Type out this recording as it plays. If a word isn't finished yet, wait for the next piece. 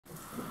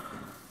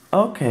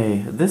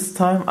Okay, this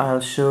time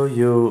I'll show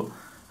you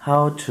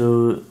how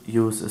to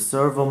use a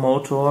servo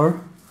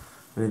motor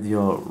with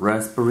your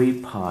Raspberry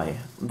Pi.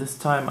 This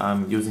time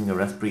I'm using a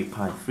Raspberry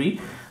Pi 3.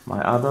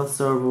 My other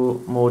servo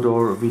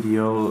motor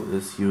video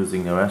is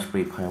using a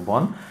Raspberry Pi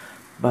 1.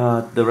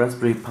 But the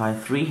Raspberry Pi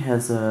 3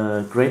 has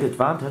a great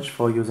advantage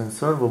for using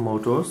servo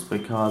motors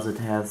because it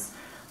has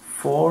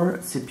 4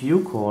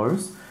 CPU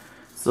cores.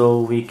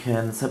 So we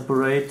can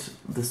separate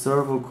the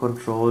servo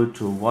control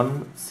to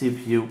one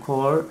CPU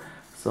core,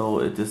 so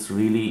it is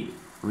really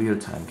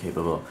real-time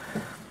capable.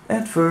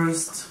 At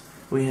first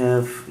we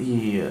have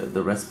here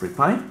the Raspberry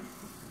Pi.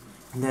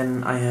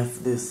 Then I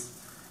have this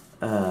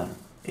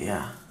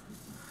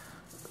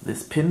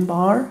this pin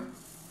bar,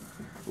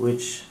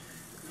 which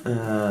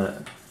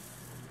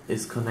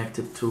is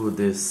connected to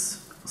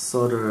this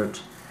soldered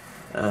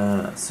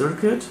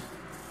circuit,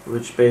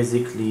 which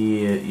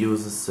basically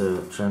uses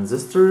a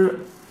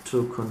transistor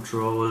to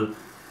control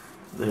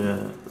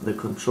the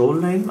control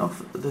lane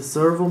of the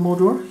servo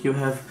motor. You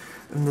have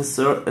a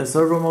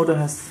servo motor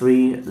has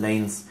 3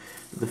 lanes.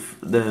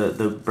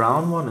 The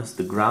brown one is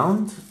the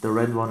ground, the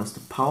red one is the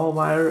power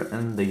wire,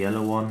 and the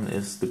yellow one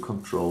is the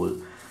control.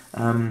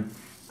 I'm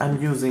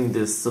using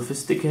this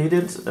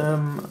sophisticated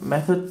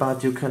method,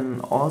 but you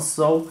can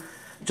also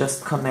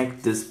just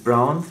connect this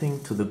brown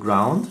thing to the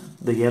ground,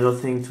 the yellow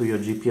thing to your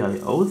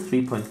GPIO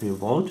 3.3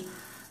 volt,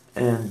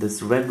 and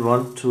this red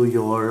one to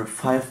your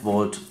 5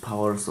 volt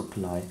power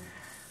supply.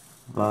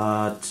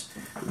 But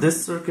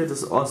this circuit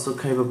is also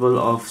capable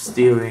of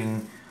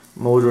steering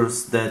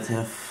motors that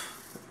have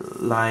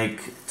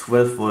like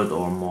 12 volt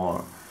or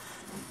more.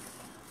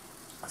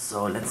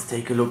 So let's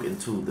take a look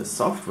into the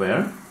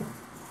software.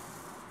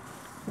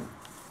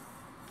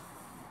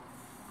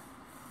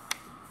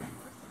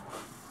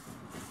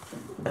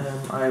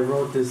 I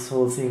wrote this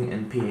whole thing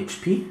in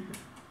PHP,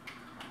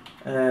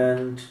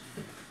 and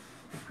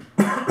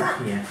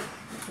yeah.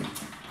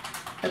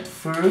 At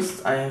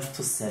first I have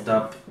to set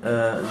up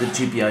the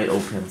GPIO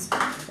pins.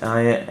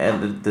 I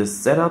added this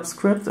setup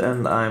script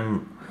and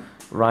I'm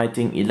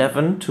writing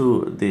 11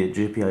 to the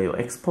GPIO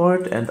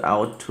export and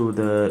out to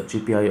the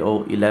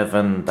GPIO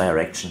 11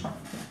 direction.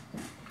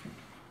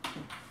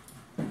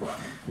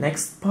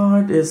 Next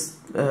part is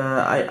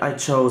I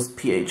chose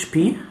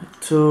PHP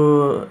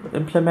to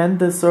implement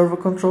the servo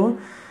control.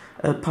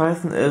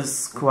 Python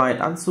is quite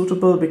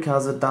unsuitable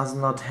because it does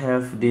not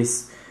have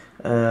this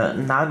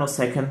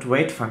nanosecond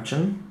wait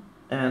function,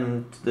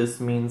 and this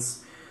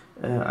means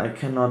I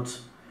cannot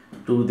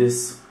do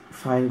this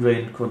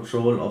fine-grained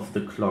control of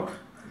the clock.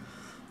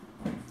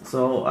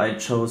 So I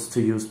chose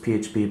to use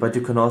PHP, but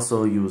you can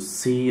also use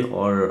C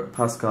or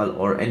Pascal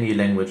or any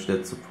language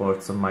that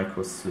supports a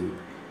microsleep,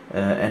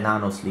 a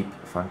nanosleep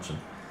function.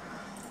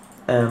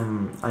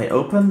 I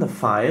open the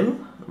file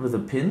with a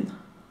pin,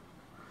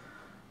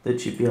 the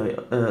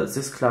GPIO,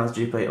 this class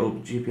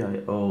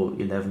GPIO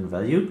 11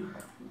 value,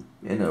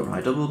 in a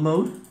writable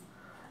mode,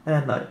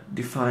 and I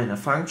define a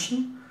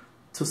function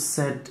to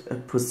set a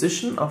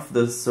position of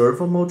the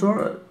servo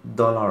motor,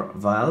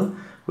 $val,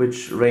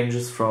 which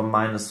ranges from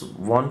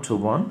 -1 to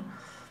 1,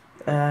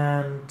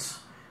 and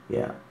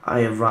yeah,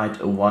 I write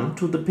a 1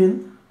 to the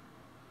pin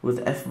with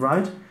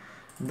fwrite.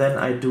 Then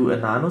I do a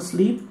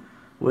nanosleep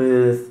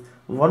with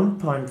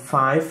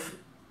 1.5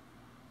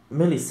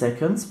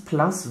 milliseconds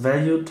plus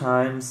value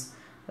times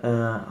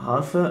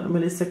half a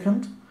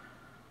millisecond.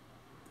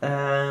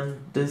 And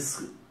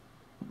this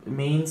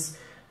means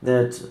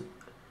that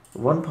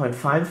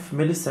 1.5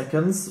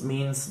 milliseconds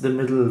means the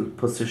middle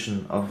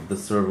position of the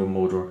servo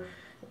motor.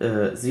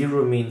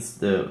 0 means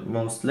the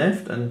most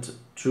left, and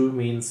 2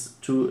 means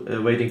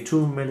waiting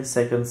 2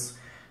 milliseconds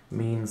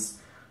means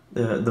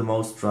the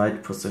most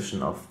right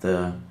position of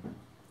the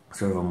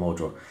servo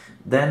motor.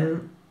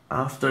 Then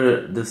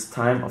after this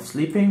time of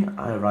sleeping,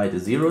 I write a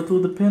 0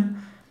 to the pin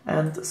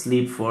and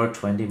sleep for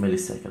 20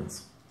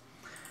 milliseconds.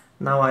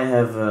 Now I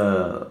have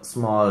a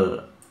small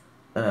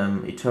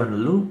eternal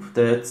loop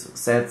that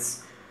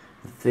sets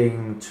the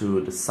thing to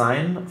the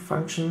sine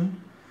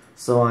function.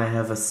 So I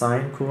have a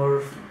sine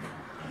curve,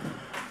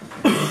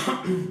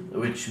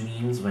 which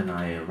means when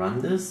I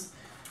run this,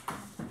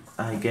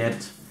 I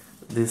get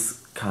this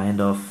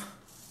kind of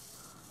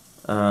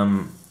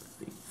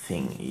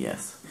thing,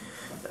 yes.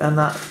 And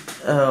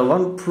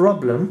one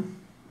problem,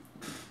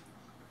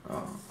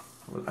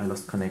 well, I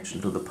lost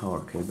connection to the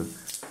power cable.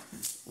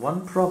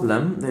 One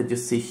problem that you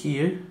see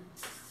here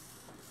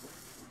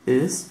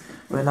is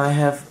when I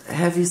have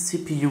heavy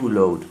CPU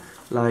load,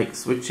 like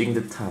switching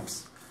the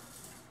tabs,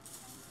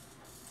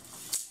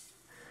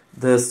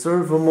 the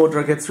servo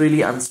motor gets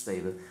really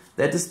unstable.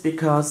 That is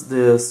because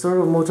the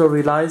servo motor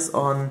relies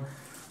on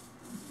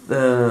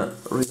the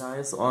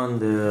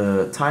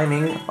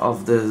timing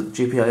of the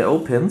GPIO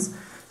pins.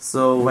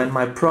 So when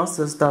my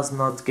process does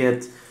not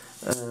get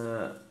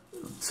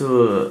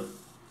to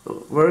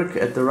work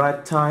at the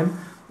right time,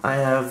 I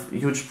have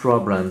huge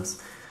problems.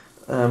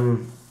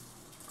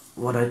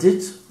 What I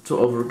did to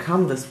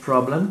overcome this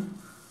problem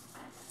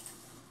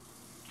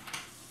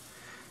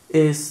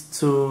is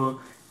to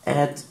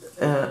add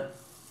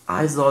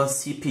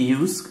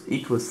isolcpus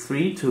equals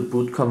 3 to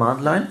boot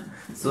command line.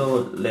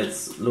 So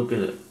let's look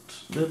at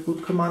the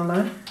boot command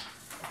line.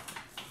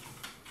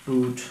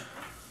 Boot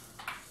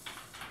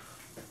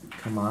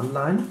command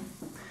line,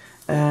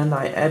 and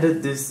I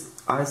added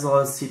this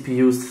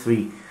isolcpus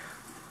 3.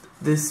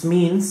 This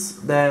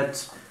means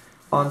that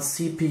on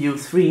CPU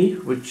 3,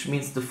 which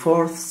means the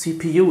fourth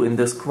CPU in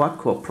this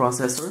quad-core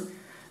processor,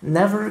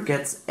 never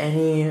gets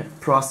any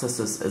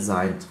processes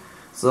assigned.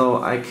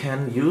 So I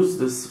can use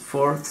this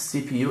fourth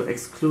CPU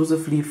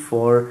exclusively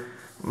for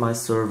my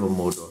servo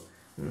motor.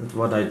 And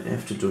what I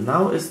have to do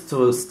now is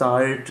to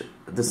start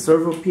the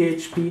servo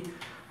PHP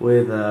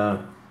with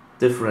a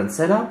different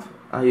setup.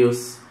 I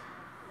use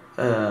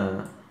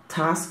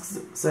tasks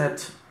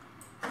set.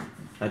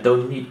 I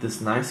don't need this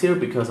nice here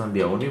because I'm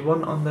the only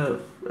one on the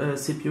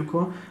CPU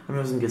core. I'm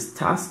using this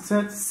task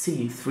set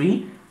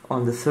C3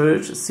 on the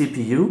third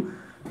CPU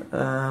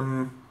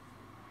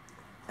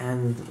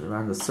and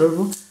run the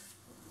servo.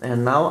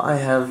 And now I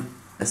have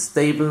a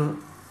stable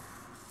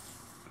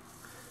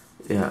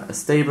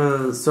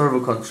servo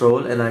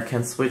control, and I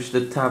can switch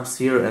the tabs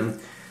here, and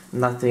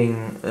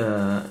nothing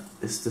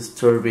is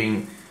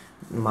disturbing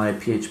my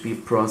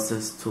PHP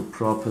process to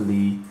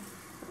properly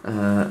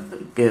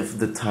give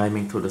the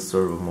timing to the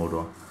servo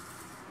motor.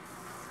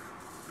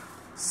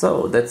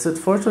 So that's it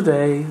for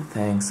today.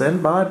 Thanks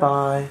and bye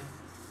bye.